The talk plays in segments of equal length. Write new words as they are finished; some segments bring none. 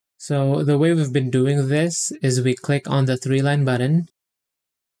So the way we've been doing this is we click on the 3-line button.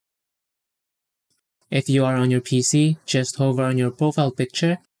 If you are on your PC, just hover on your profile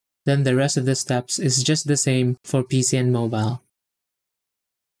picture, then the rest of the steps is just the same for PC and mobile.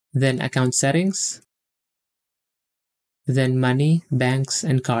 Then account settings, then money, banks,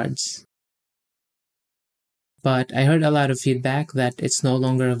 and cards. But I heard a lot of feedback that it's no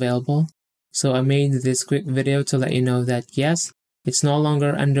longer available, so I made this quick video to let you know that yes, it's no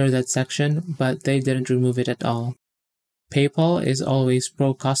longer under that section, but they didn't remove it at all. PayPal is always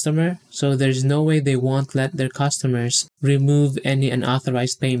pro-customer, so there's no way they won't let their customers remove any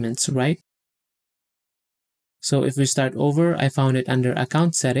unauthorized payments, right? So if we start over, I found it under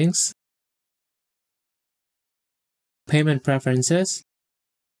Account Settings, Payment Preferences,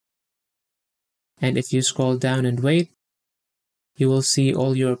 and if you scroll down and wait, you will see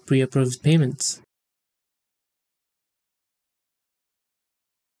all your pre-approved payments.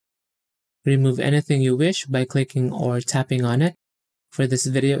 Remove anything you wish by clicking or tapping on it. For this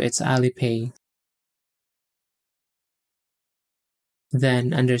video, it's Alipay.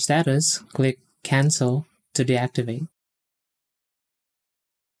 Then under Status, click Cancel to deactivate.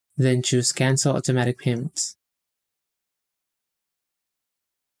 Then choose Cancel Automatic Payments.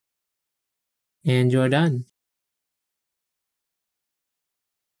 And you're done.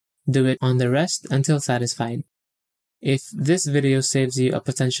 Do it on the rest until satisfied. If this video saves you a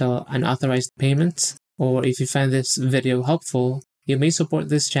potential unauthorized payment, or if you find this video helpful, you may support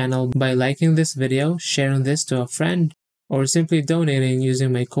this channel by liking this video, sharing this to a friend, or simply donating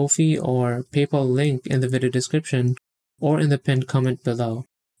using my Ko-fi or PayPal link in the video description or in the pinned comment below,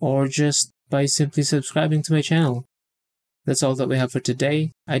 or just by simply subscribing to my channel. That's all that we have for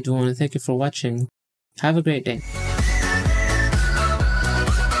today. I do want to thank you for watching. Have a great day.